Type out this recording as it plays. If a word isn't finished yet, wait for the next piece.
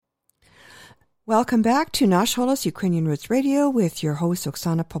Welcome back to Nash Holos Ukrainian Roots Radio with your host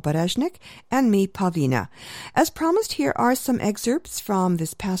Oksana Poberezhnik and me, Pavlina. As promised, here are some excerpts from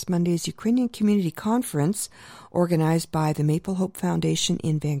this past Monday's Ukrainian Community Conference organized by the Maple Hope Foundation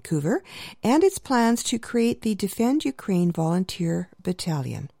in Vancouver and its plans to create the Defend Ukraine Volunteer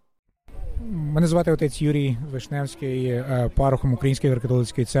Battalion. Мене звати отець Юрій Вишневський, парохом Української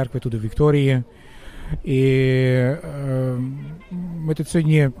греко-католицької церкви тут у Вікторії. І ми тут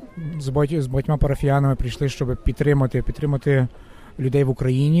сьогодні з багатьма парафіянами прийшли, щоб підтримати людей в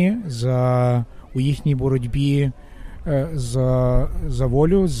Україні у їхній боротьбі за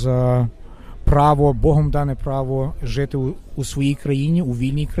волю, за право, Богом дане право жити у своїй країні, у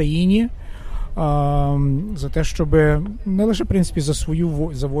вільній країні, за те, щоб не лише, в принципі,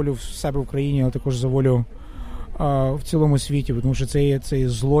 за волю в себе в країні, але також за волю в цілому світі, тому що це є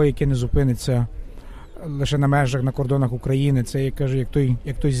зло, яке не зупиниться лише на межах, на кордонах України. Це, як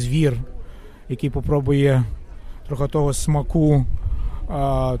той звір, який попробує трохи того смаку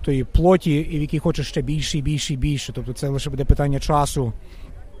тої плоті, і в який хоче ще більше і більше і більше. Тобто це лише буде питання часу,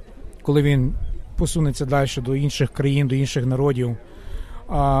 коли він посунеться далі до інших країн, до інших народів.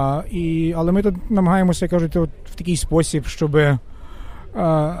 Але ми тут намагаємося, в такий спосіб,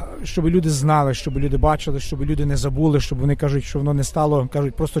 щоб люди знали, щоб люди бачили, щоб люди не забули, щоб вони кажуть, що воно не стало,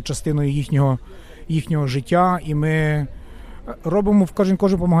 просто частиною їхнього життя. І ми робимо, кожен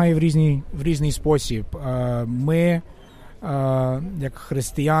допомагає в різний спосіб. Ми, як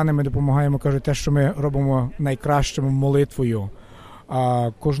християни, ми допомагаємо, те, що ми робимо найкращим молитвою.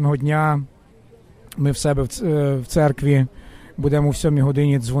 Кожного дня ми в себе в церкві будемо в 7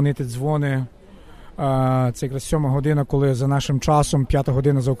 годині дзвонити дзвони. Це якраз 7 година, коли за нашим часом, 5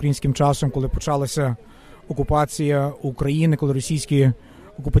 година за українським часом, коли почалася окупація України, коли російські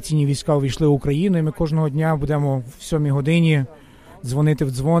окупаційні війська увійшли в Україну, і ми кожного дня будемо в 7 годині дзвонити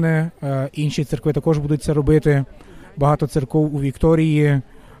в дзвони. Інші церкви також будуть це робити. Багато церков у Вікторії,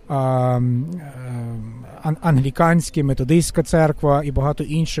 англіканська, методистська церква і багато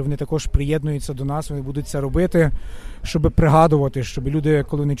інших, вони також приєднуються до нас, вони будуть це робити, щоб пригадувати, щоб люди,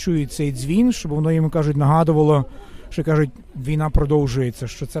 коли не чують цей дзвін, щоб воно їм, нагадувало, що, війна продовжується,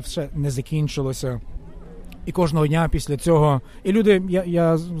 що це все не закінчилося. І кожного дня після цього, і люди,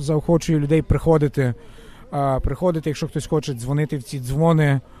 я заохочую людей приходити, якщо хтось хоче дзвонити в ці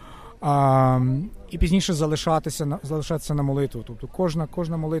дзвони, і пізніше залишатися на молитву. Тобто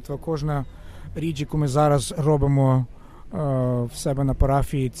кожна молитва, кожна річ, яку ми зараз робимо в себе на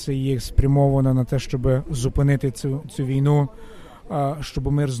парафії, це є спрямовано на те, щоб зупинити цю війну,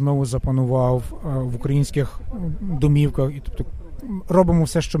 щоб мир знову запанував в українських домівках. І тобто робимо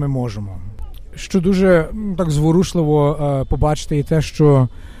все, що ми можемо. Що дуже так зворушливо побачити і те, що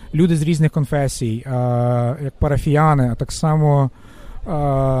люди з різних конфесій, як парафіяни, а так само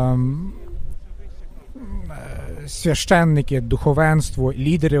священники, духовенство,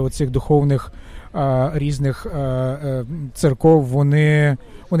 лідери оцих духовних різних церков, вони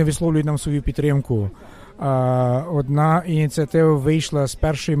висловлюють нам свою підтримку. Одна ініціатива вийшла з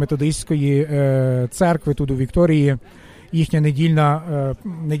першої методистської церкви тут у Вікторії, їхня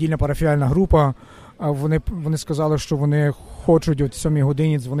недільна парафіальна група. Вони сказали, що вони хочуть о 7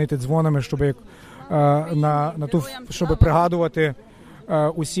 годині дзвонити дзвонами, щоб пригадувати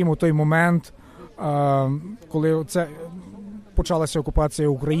усім у той момент, коли це почалася окупація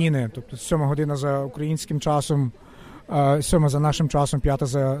України, тобто 7 година за українським часом, 7 за нашим часом, 5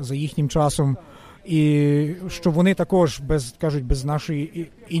 за їхнім часом, і що вони також без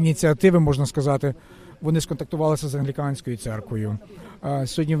нашої ініціативи, можна сказати, вони сконтактувалися з англіканською церквою.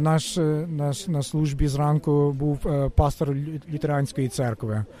 Сьогодні на службі зранку був пастор лютеранської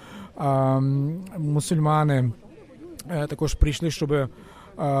церкви. Мусульмани також прийшли, щоб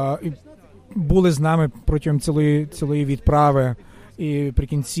були з нами протягом цілої відправи. І при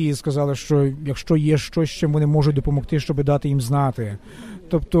кінці сказали, що якщо є щось, чим вони можуть допомогти, щоб дати їм знати.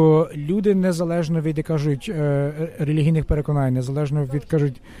 Тобто люди незалежно від, релігійних переконань, незалежно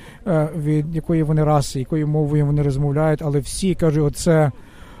від якої вони раси, якою мовою вони розмовляють, але всі кажуть,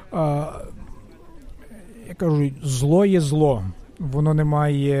 зло є зло. Воно не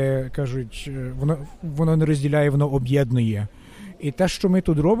має, воно не розділяє, воно об'єднує. І те, що ми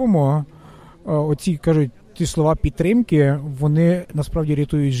тут робимо, ті слова підтримки, вони насправді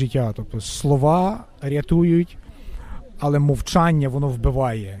рятують життя. Тобто слова рятують, але мовчання, воно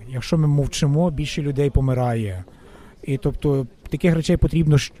вбиває. Якщо ми мовчимо, більше людей помирає. І тобто таких речей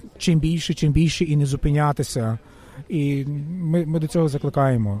потрібно чим більше і не зупинятися. І ми до цього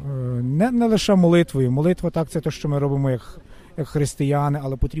закликаємо. Не лише молитвою. Молитва, так, це те, що ми робимо як християни,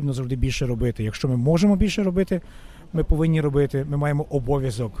 але потрібно завжди більше робити. Якщо ми можемо більше робити, ми повинні робити, ми маємо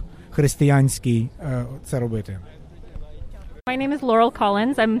обов'язок християнський це робити. My name is Laurel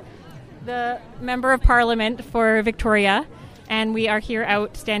Collins. I'm the Member of Parliament for Victoria, and we are here out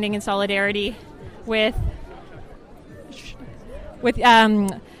standing in solidarity with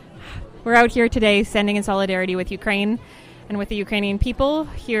we're out here today standing in solidarity with Ukraine and with the Ukrainian people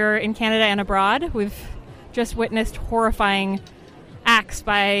here in Canada and abroad. We've just witnessed horrifying acts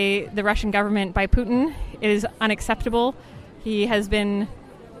by the Russian government, by Putin. It is unacceptable. He has been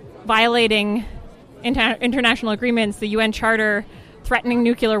violating international agreements, the UN Charter, threatening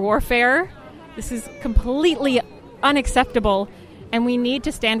nuclear warfare. This is completely unacceptable, and we need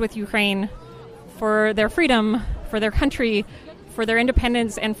to stand with Ukraine for their freedom, for their country, for their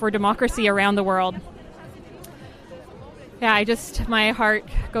independence, and for democracy around the world. Yeah, my heart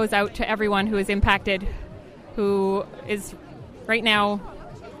goes out to everyone who is impacted, who is right now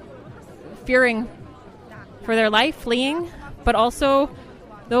fearing for their life, fleeing, but also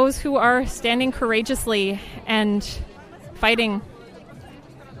those who are standing courageously and fighting.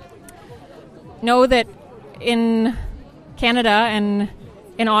 Know that in Canada and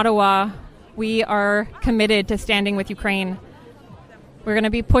in Ottawa, we are committed to standing with Ukraine. We're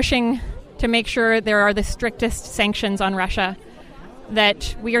going to be pushing to make sure there are the strictest sanctions on Russia,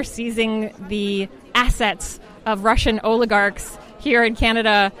 that we are seizing the assets of Russian oligarchs here in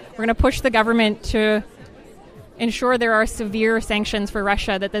Canada. We're going to push the government to ensure there are severe sanctions for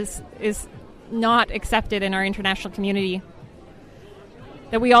Russia, that this is not accepted in our international community.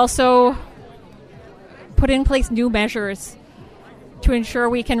 That we also put in place new measures to ensure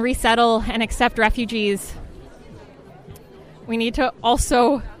we can resettle and accept refugees. We need to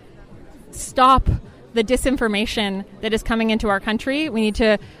also stop the disinformation that is coming into our country. We need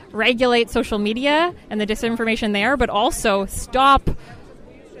to regulate social media and the disinformation there, but also stop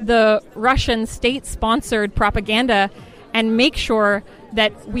the Russian state-sponsored propaganda and make sure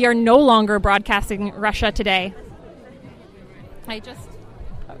that we are no longer broadcasting Russia today.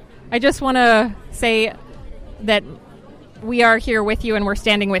 I just want to say that we are here with you and we're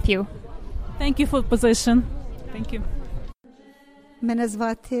standing with you. Thank you for the position. Thank you. Мене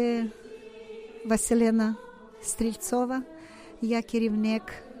звати Василина Стрільцова. Я керівник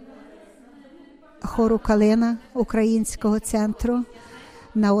хору «Калина» Українського центру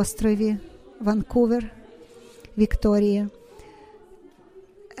на острові Ванкувер, Вікторія.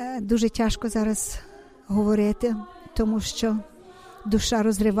 Дуже тяжко зараз говорити, тому що душа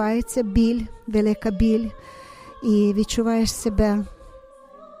розривається, біль, велика біль, і відчуваєш себе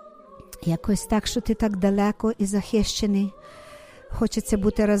якось так, що ти так далеко і захищений. Хочеться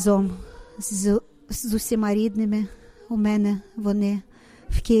бути разом з усіма рідними. У мене вони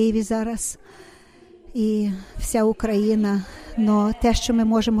в Києві зараз. І вся Україна. Но те, що ми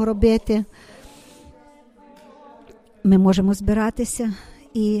можемо робити, ми можемо збиратися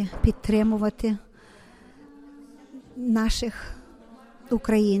і підтримувати наших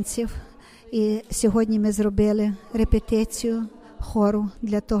українців. І сьогодні ми зробили репетицію хору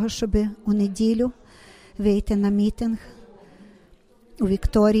для того, щоб у неділю вийти на мітинг у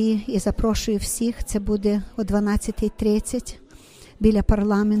Вікторії. І запрошую всіх. Це буде о 12:30 біля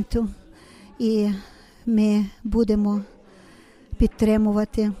парламенту. І ми будемо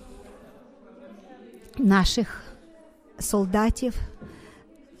підтримувати наших солдатів,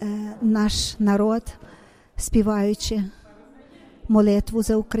 наш народ, співаючи молитву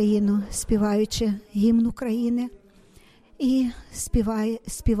за Україну, співаючи гімн України і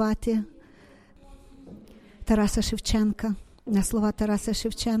співати Тараса Шевченка, на слова Тараса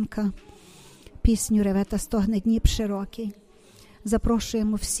Шевченка, пісню «Реве та стогне Дніп широкий».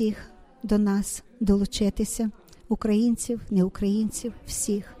 Запрошуємо всіх до нас долучитися, українців, неукраїнців,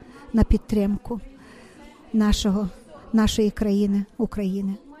 всіх, на підтримку нашої країни,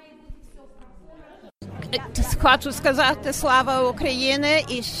 України. Хочу сказати слава Україні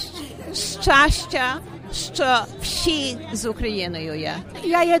і щастя, що всі з Україною є.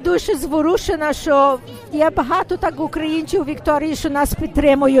 Я є дуже зворушена, що є багато так українців у Вікторії, що нас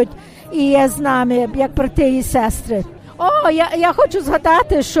підтримують і є з нами, як брати і сестри. Я хочу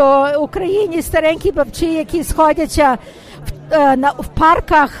згадати, що в Україні старенькі бабці, які сходяться в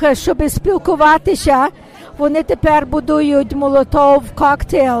парках, щоб спілкуватися, вони тепер будують молотов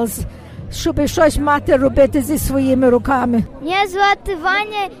коктейлз, щоб щось мати робити зі своїми руками. Мене звати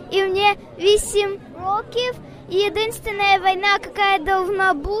Ваня, і мені 8 років. І єдина війна, яка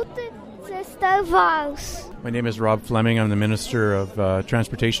повинна бути, це Star Wars. My name is Rob Fleming. I'm the Minister of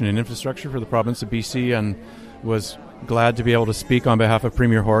Transportation and Infrastructure for the province of BC, and was glad to be able to speak on behalf of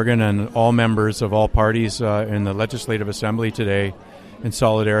Premier Horgan and all members of all parties in the Legislative Assembly today in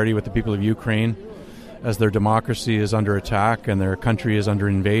solidarity with the people of Ukraine. as their democracy is under attack and their country is under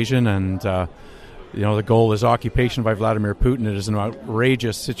invasion. And, the goal is occupation by Vladimir Putin. It is an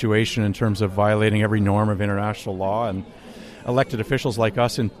outrageous situation in terms of violating every norm of international law. And elected officials like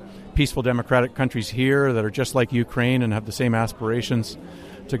us in peaceful democratic countries here that are just like Ukraine and have the same aspirations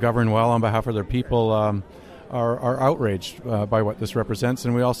to govern well on behalf of their people are outraged by what this represents.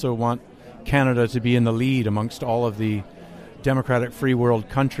 And we also want Canada to be in the lead amongst all of the democratic free world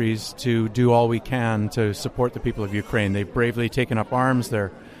countries to do all we can to support the people of Ukraine. They've bravely taken up arms.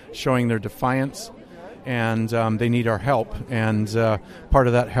 They're showing their defiance, and they need our help. And part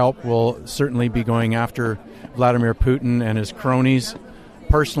of that help will certainly be going after Vladimir Putin and his cronies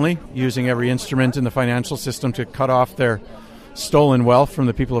personally, using every instrument in the financial system to cut off their stolen wealth from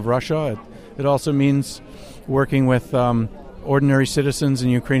the people of Russia. It also means working with ordinary citizens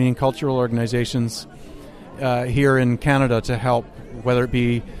and Ukrainian cultural organizations here in Canada to help, whether it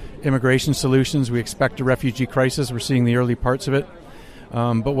be immigration solutions. We expect a refugee crisis. We're seeing the early parts of it.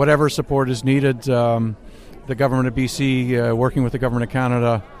 But whatever support is needed, the government of BC, working with the government of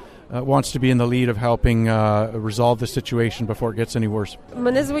Canada, wants to be in the lead of helping resolve the situation before it gets any worse.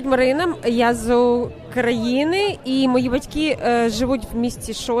 Мене звуть Марина, я з України, і мої батьки живуть в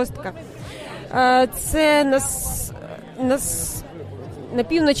місті Шостка. Це нас на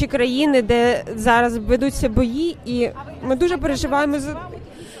півночі країни, де зараз ведуться бої, і ми дуже переживаємо за...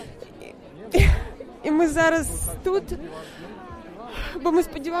 І ми зараз тут, бо ми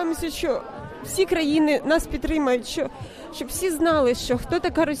сподіваємося, що всі країни нас підтримають, щоб всі знали, що хто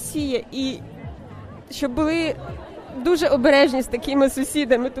така Росія, і щоб були дуже обережні з такими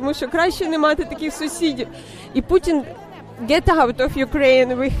сусідами, тому що краще не мати таких сусідів. І Путін, get out of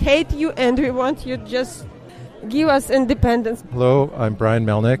Ukraine, we hate you and we want you just give us independence. Hello, I'm Brian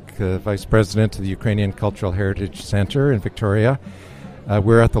Melnick, Vice President of the Ukrainian Cultural Heritage Center in Victoria.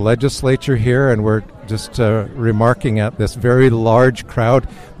 We're at the legislature here, and we're just remarking at this very large crowd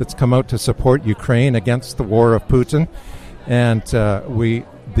that's come out to support Ukraine against the war of Putin. And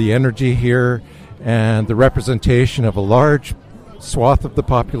the energy here and the representation of a large swath of the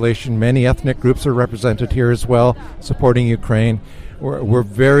population, many ethnic groups are represented here as well, supporting Ukraine. We're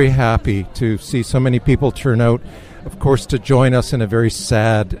very happy to see so many people turn out, of course, to join us in a very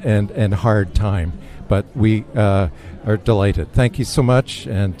sad and hard time. But we are delighted. Thank you so much,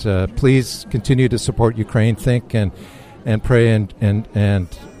 and please continue to support Ukraine. Think and pray, and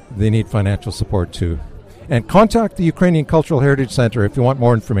they need financial support too. And contact the Ukrainian Cultural Heritage Center if you want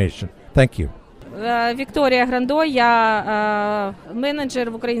more information. Thank you. Вікторія Грандо, я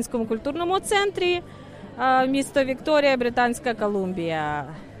менеджер в Українському культурному центрі, місто Вікторія, Британська Колумбія.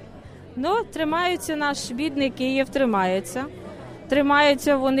 Тримаються, наш бідний Київ тримається.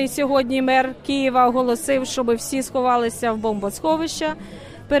 Тримаються вони сьогодні, мер Києва оголосив, щоб всі сховалися в бомбосховища,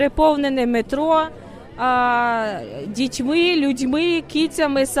 переповнене метро, дітьми, людьми,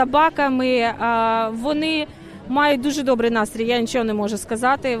 кицями, собаками. Вони мають дуже добрий настрій, я нічого не можу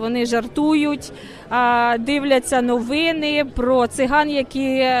сказати. Вони жартують, дивляться новини про циган,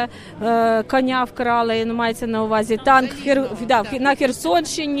 які коня вкрали, мається на увазі танк на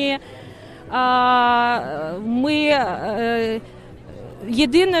Херсонщині.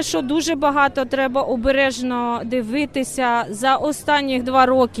 Єдине, що дуже багато треба обережно дивитися. За останні 2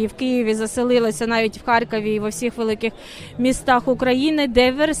 роки в Києві заселилося, навіть в Харкові і во всіх великих містах України,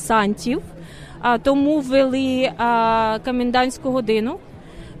 диверсантів. Тому ввели комендантську годину.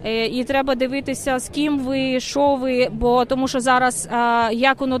 І треба дивитися, з ким ви, що ви, бо тому що зараз,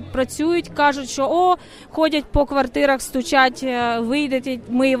 як воно працюють, кажуть, що ходять по квартирах, стучать, вийдете,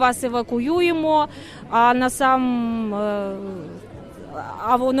 ми вас евакуюємо,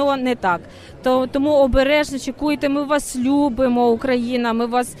 а воно не так. Тому обережно чекуйте, ми вас любимо, Україна, ми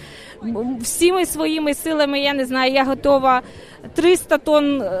вас всіми своїми силами, я не знаю, я готова 300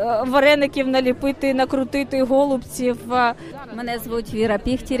 тонн вареників наліпити, накрутити голубців. Мене звуть Віра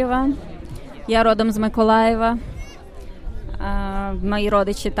Піхтєрєва, я родом з Миколаєва. Мої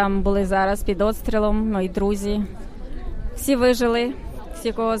родичі там були зараз під обстрілом, мої друзі. Всі вижили,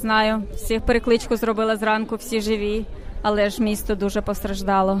 всі, кого знаю, всіх перекличку зробила зранку, всі живі, але ж місто дуже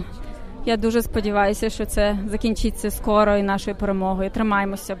постраждало. Я дуже сподіваюся, що це закінчиться скоро і нашою перемогою.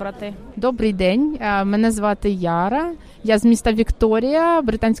 Тримаємося, брати. Добрий день, мене звати Яра. Я з міста Вікторія,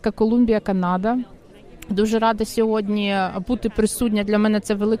 Британська Колумбія, Канада. Дуже рада сьогодні бути присутня. Для мене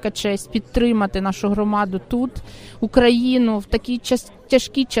це велика честь підтримати нашу громаду тут, Україну, в такі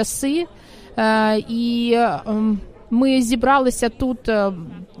тяжкі часи. І ми зібралися тут,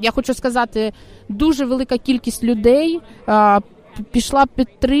 я хочу сказати, дуже велика кількість людей пішла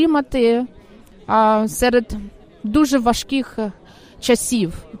підтримати серед дуже важких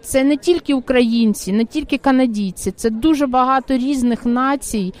часів. Це не тільки українці, не тільки канадійці, це дуже багато різних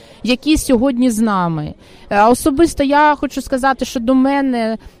націй, які сьогодні з нами. Особисто я хочу сказати, що до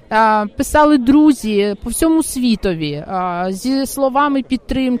мене писали друзі по всьому світові зі словами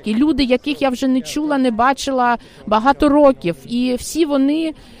підтримки, люди, яких я вже не чула, не бачила багато років. І всі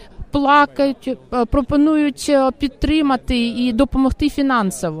вони плакають, пропонують підтримати і допомогти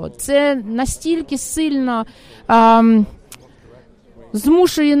фінансово. Це настільки сильно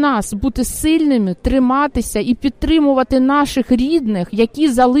змушує нас бути сильними, триматися і підтримувати наших рідних, які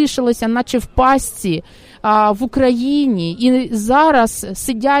залишилися наче в пастці в Україні і зараз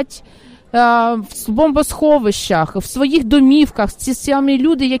сидять в бомбосховищах, в своїх домівках, ці самі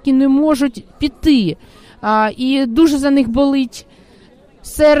люди, які не можуть піти. І дуже за них болить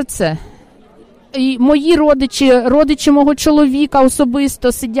серце. І мої родичі мого чоловіка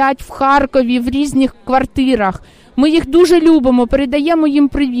особисто сидять в Харкові, в різних квартирах. Ми їх дуже любимо, передаємо їм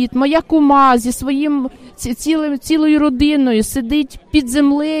привіт. Моя кума зі своїм цілою родиною сидить під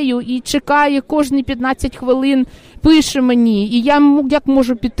землею і чекає кожні 15 хвилин, пише мені. І я як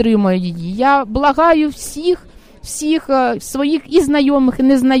можу підтримую її. Я благаю всіх своїх і знайомих, і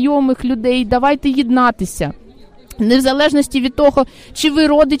незнайомих людей, давайте єднатися. Не в залежності від того, чи ви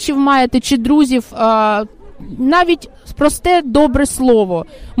родичів маєте, чи друзів, навіть просте добре слово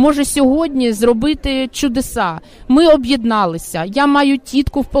може сьогодні зробити чудеса. Ми об'єдналися. Я маю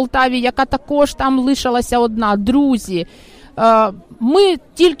тітку в Полтаві, яка також там лишилася одна. Друзі, ми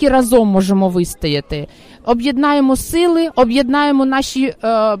тільки разом можемо вистояти. Об'єднаємо сили, об'єднаємо наші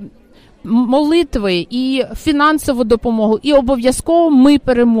молитви і фінансову допомогу. І обов'язково ми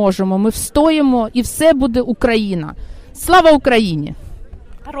переможемо, ми встоїмо і все буде Україна. Слава Україні!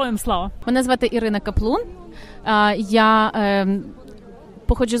 Героям слава! Мене звати Ірина Каплун. Я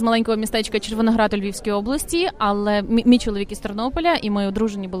походжу з маленького містечка Червоноград у Львівській області, але мій чоловік із Тернополя, і ми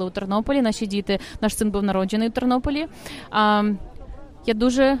одружені були у Тернополі, наші діти, наш син був народжений у Тернополі. Я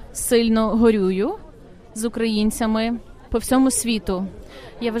дуже сильно горюю з українцями по всьому світу.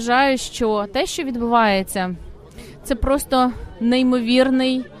 Я вважаю, що те, що відбувається, це просто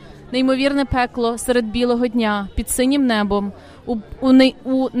неймовірне пекло серед білого дня, під синім небом,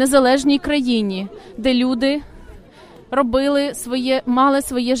 у незалежній країні, де люди мали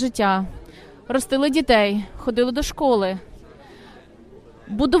своє життя, ростили дітей, ходили до школи,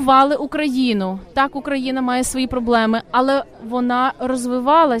 будували Україну. Так, Україна має свої проблеми, але вона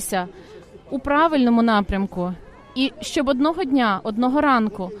розвивалася у правильному напрямку. І щоб одного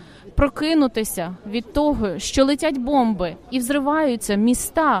ранку прокинутися від того, що летять бомби і взриваються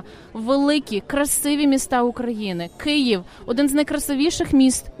міста, великі, красиві міста України. Київ – один з найкрасивіших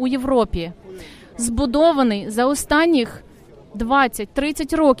міст у Європі. Збудований за останніх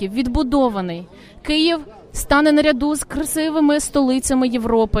 20-30 років, відбудований. Київ стане наряду з красивими столицями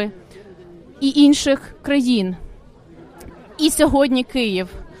Європи і інших країн. І сьогодні Київ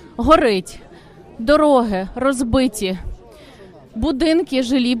горить. Дороги розбиті, будинки,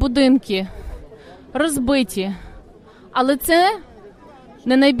 жилі будинки розбиті. Але це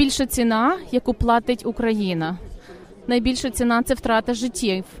не найбільша ціна, яку платить Україна. Найбільша ціна – це втрата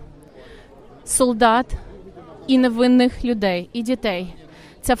життів солдат і невинних людей, і дітей.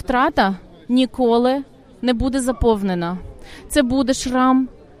 Ця втрата ніколи не буде заповнена. Це буде шрам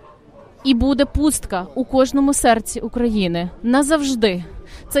і буде пустка у кожному серці України. Назавжди.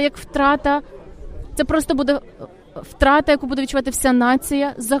 Це як втрата. Це просто буде втрата, яку буде відчувати вся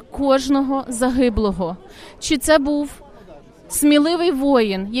нація за кожного загиблого. Чи це був сміливий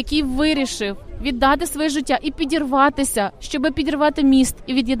воїн, який вирішив віддати своє життя і підірватися, щоб підірвати міст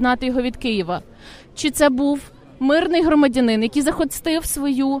і від'єднати його від Києва? Чи це був мирний громадянин, який захистив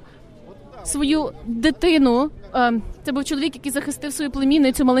свою дитину? Це був чоловік, який захистив свою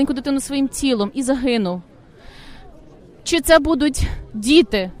племінницю, маленьку дитину своїм тілом і загинув? Чи це будуть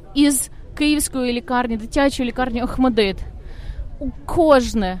діти із Київської лікарні, дитячої лікарні Охмадит?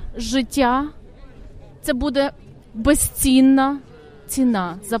 Кожне життя – це буде безцінна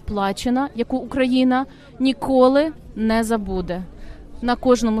ціна, заплачена, яку Україна ніколи не забуде. На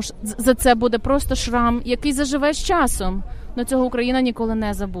кожному за це буде просто шрам, який заживе з часом, але цього Україна ніколи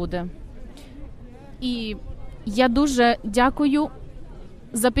не забуде. І я дуже дякую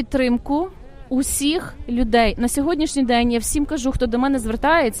за підтримку усіх людей. На сьогоднішній день я всім кажу, хто до мене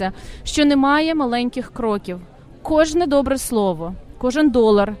звертається, що немає маленьких кроків. Кожне добре слово, кожен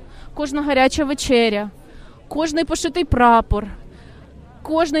долар, кожна гаряча вечеря, кожний пошитий прапор,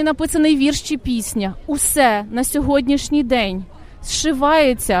 кожний написаний вірш чи пісня, усе на сьогоднішній день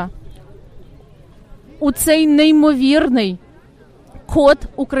зшивається у цей неймовірний код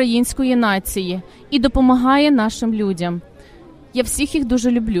української нації і допомагає нашим людям. Я всіх їх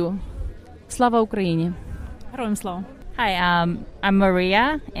дуже люблю. Слава Україні! Героям слава! Hi, I'm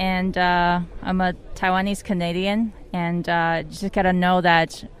Maria, and I'm a Taiwanese Canadian, and just gotta know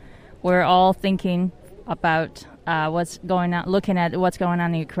that we're all thinking about what's going on, looking at what's going on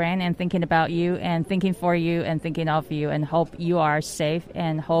in Ukraine, and thinking about you, and thinking for you, and thinking of you, and hope you are safe,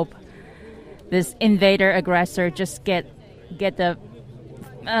 and hope this invader aggressor just get the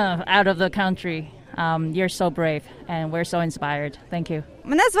out of the country. You're so brave, and we're so inspired. Thank you.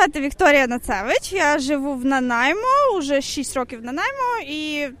 Мене звати Вікторія Нацевич, я живу в Нанаймо, уже 6 років в Нанаймо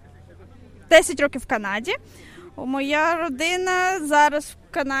і 10 років в Канаді. Моя родина зараз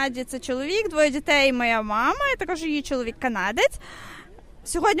в Канаді – це чоловік, 2 дітей і моя мама, і також її чоловік канадець.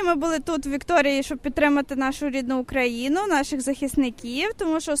 Сьогодні ми були тут в Вікторії, щоб підтримати нашу рідну Україну, наших захисників,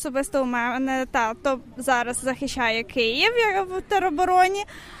 тому що особисто у мене тато зараз захищає Київ в теробороні.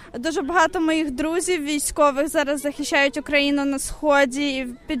 Дуже багато моїх друзів військових зараз захищають Україну на Сході і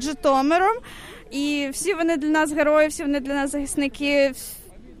під Житомиром. І всі вони для нас герої, всі вони для нас захисники.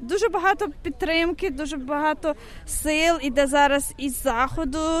 Дуже багато підтримки, дуже багато сил іде зараз із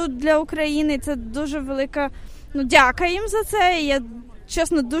Заходу для України. І це дуже велика дяка їм за це. І я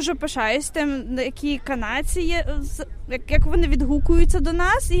чесно дуже пишаюсь тим, які канадці є, як вони відгукуються до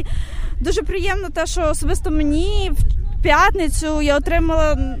нас. І дуже приємно те, що особисто мені в п'ятницю я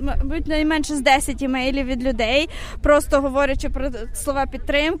отримала, мабуть, найменше з 10 імейлів від людей, просто говорячи про слова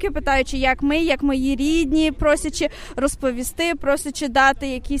підтримки, питаючи, як ми, як мої рідні, просячи розповісти, просячи дати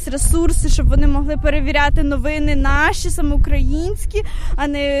якісь ресурси, щоб вони могли перевіряти новини наші, саме українські, а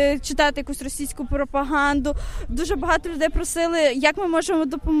не читати якусь російську пропаганду. Дуже багато людей просили, як ми можемо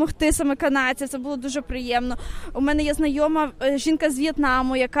допомогти саме канадцям. Це було дуже приємно. У мене є знайома жінка з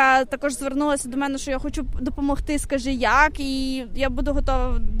В'єтнаму, яка також звернулася до мене, що я хочу допомогти, скажи як, і я буду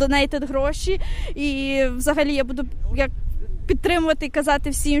готова донейтити гроші, і взагалі я буду підтримувати і казати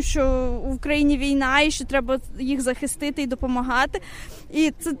всім, що в Україні війна і що треба їх захистити і допомагати.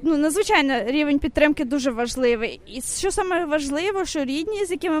 І це надзвичайно рівень підтримки дуже важливий. І що саме важливо, що рідні,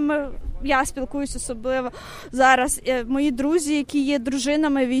 з якими я спілкуюся особливо зараз, мої друзі, які є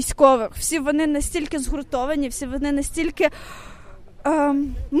дружинами військових, всі вони настільки згуртовані, всі вони настільки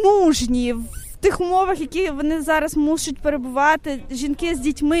мужні в тих умовах, які вони зараз мусять перебувати, жінки з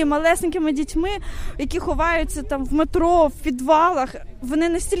дітьми, малесенькими дітьми, які ховаються там в метро, в підвалах. Вони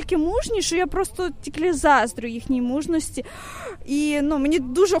настільки мужні, що я просто тільки заздрю їхній мужності. І мені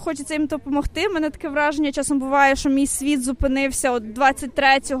дуже хочеться їм допомогти. У мене таке враження часом буває, що мій світ зупинився от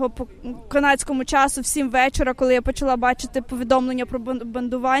 23-го по канадському часу в 7 вечора, коли я почала бачити повідомлення про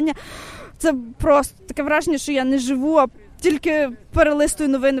бомбардування. Це просто таке враження, що я не живу, а тільки перелистую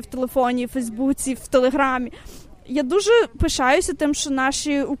новини в телефоні, в Фейсбуці, в Телеграмі. Я дуже пишаюся тим, що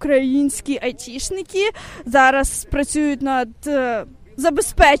наші українські айтішники зараз працюють над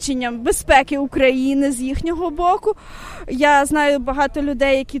забезпеченням безпеки України з їхнього боку. Я знаю багато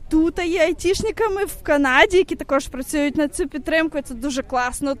людей, які тут є айтішниками в Канаді, які також працюють над цю підтримкою. Це дуже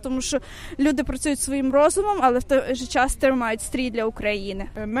класно, тому що люди працюють своїм розумом, але в той же час тримають стрій для України.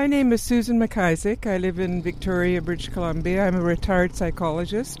 My name is Susan McIsaac. I live in Victoria, British Columbia. I'm a retired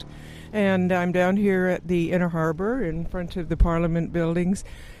psychologist, and I'm down here at the Inner Harbour in front of the Parliament buildings,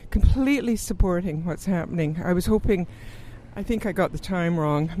 completely supporting what's happening. I think I got the time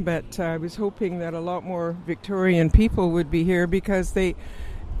wrong, but I was hoping that a lot more Victorian people would be here because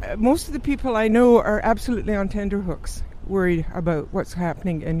most of the people I know are absolutely on tenterhooks, worried about what's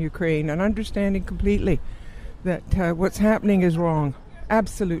happening in Ukraine and understanding completely that what's happening is wrong,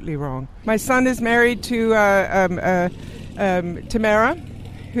 absolutely wrong. My son is married to Tamara,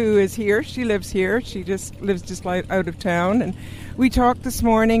 who is here. She lives here. She lives just out of town, and we talked this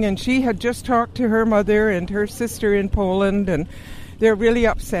morning, and she had just talked to her mother and her sister in Poland, and they're really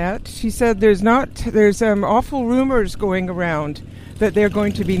upset. She said there's awful rumors going around that they're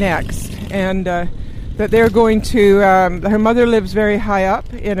going to be next, and that they're going to, her mother lives very high up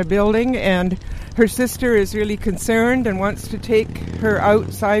in a building, and her sister is really concerned and wants to take her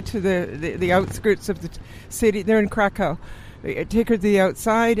outside to the outskirts of the city. They're in Krakow. Take her to the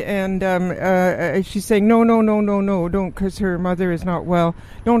outside, and she's saying no, don't, because her mother is not well.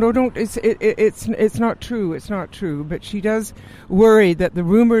 No, don't. It's not true. It's not true. But she does worry that the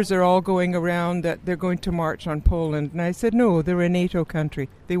rumors are all going around that they're going to march on Poland. And I said, no, they're a NATO country.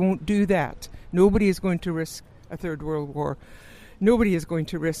 They won't do that. Nobody is going to risk a third world war. Nobody is going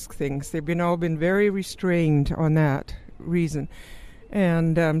to risk things. They've all been very restrained on that reason.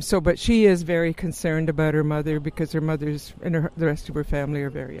 And but she is very concerned about her mother because her mother's and the rest of her family are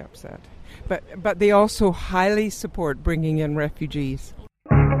very upset. But they also highly support bringing in refugees.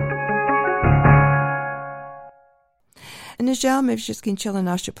 And На жаль, ми вже скінчили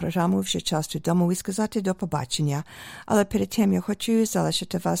нашу програму, вже час додому і сказати до побачення, але перед тим я хочу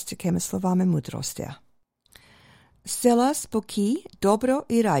залишити вас такими словами мудрості. Сила, спокій, добро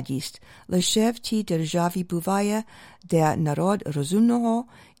і радість лише в тій державі буває, де народ розумного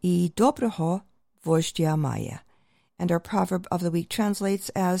і доброго вождя має. And our proverb of the week translates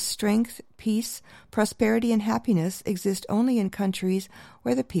as strength, peace, prosperity, and happiness exist only in countries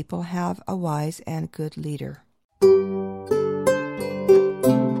where the people have a wise and good leader.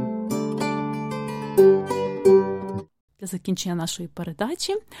 Для закінчення нашої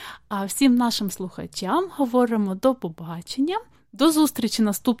передачі, а всім нашим слухачам говоримо до побачення, до зустрічі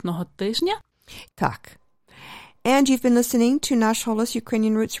наступного тижня. Так. And you've been listening to Nash Holos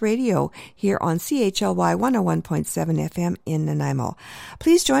Ukrainian Roots Radio here on CHLY 101.7 FM in Nanaimo.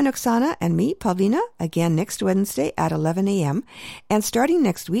 Please join Oksana and me, Pavlina, again next Wednesday at 11 a.m. And starting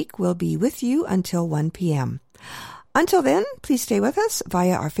next week, we'll be with you until 1 p.m. Until then, please stay with us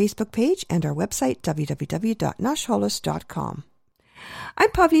via our Facebook page and our website, www.nashholos.com.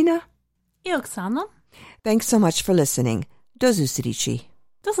 I'm Pavlina. І Оксана. Thanks so much for listening. До зустрічі.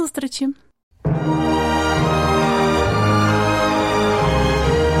 До зустрічі.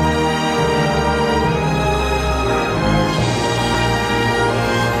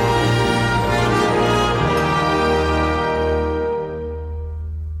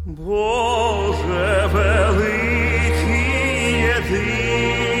 Боже великий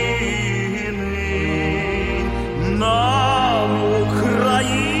єдиний, нам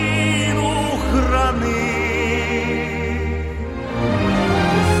Україну храни.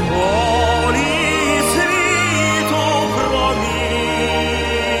 Волі світу промінням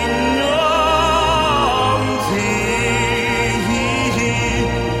ти її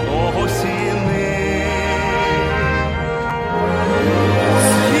осіни.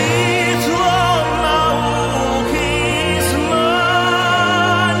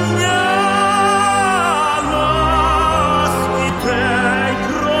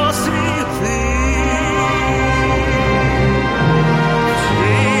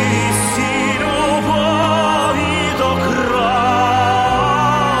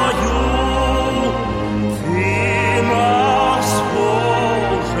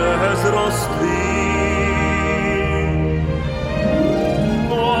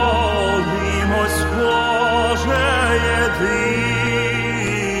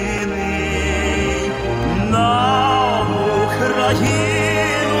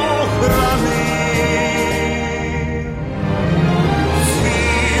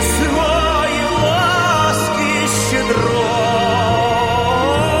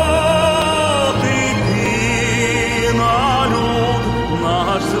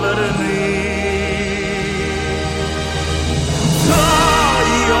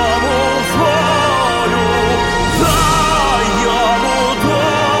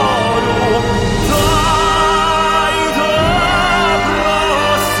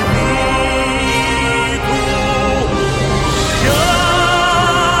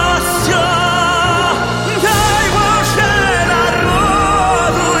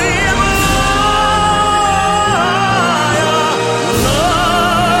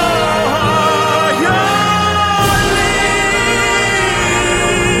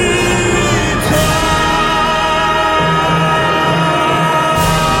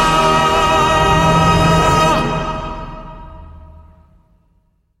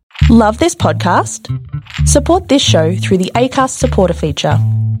 Love this podcast? Support this show through the Acast supporter feature.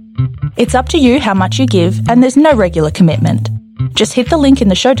 It's up to you how much you give, and there's no regular commitment. Just hit the link in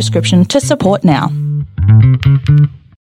the show description to support now.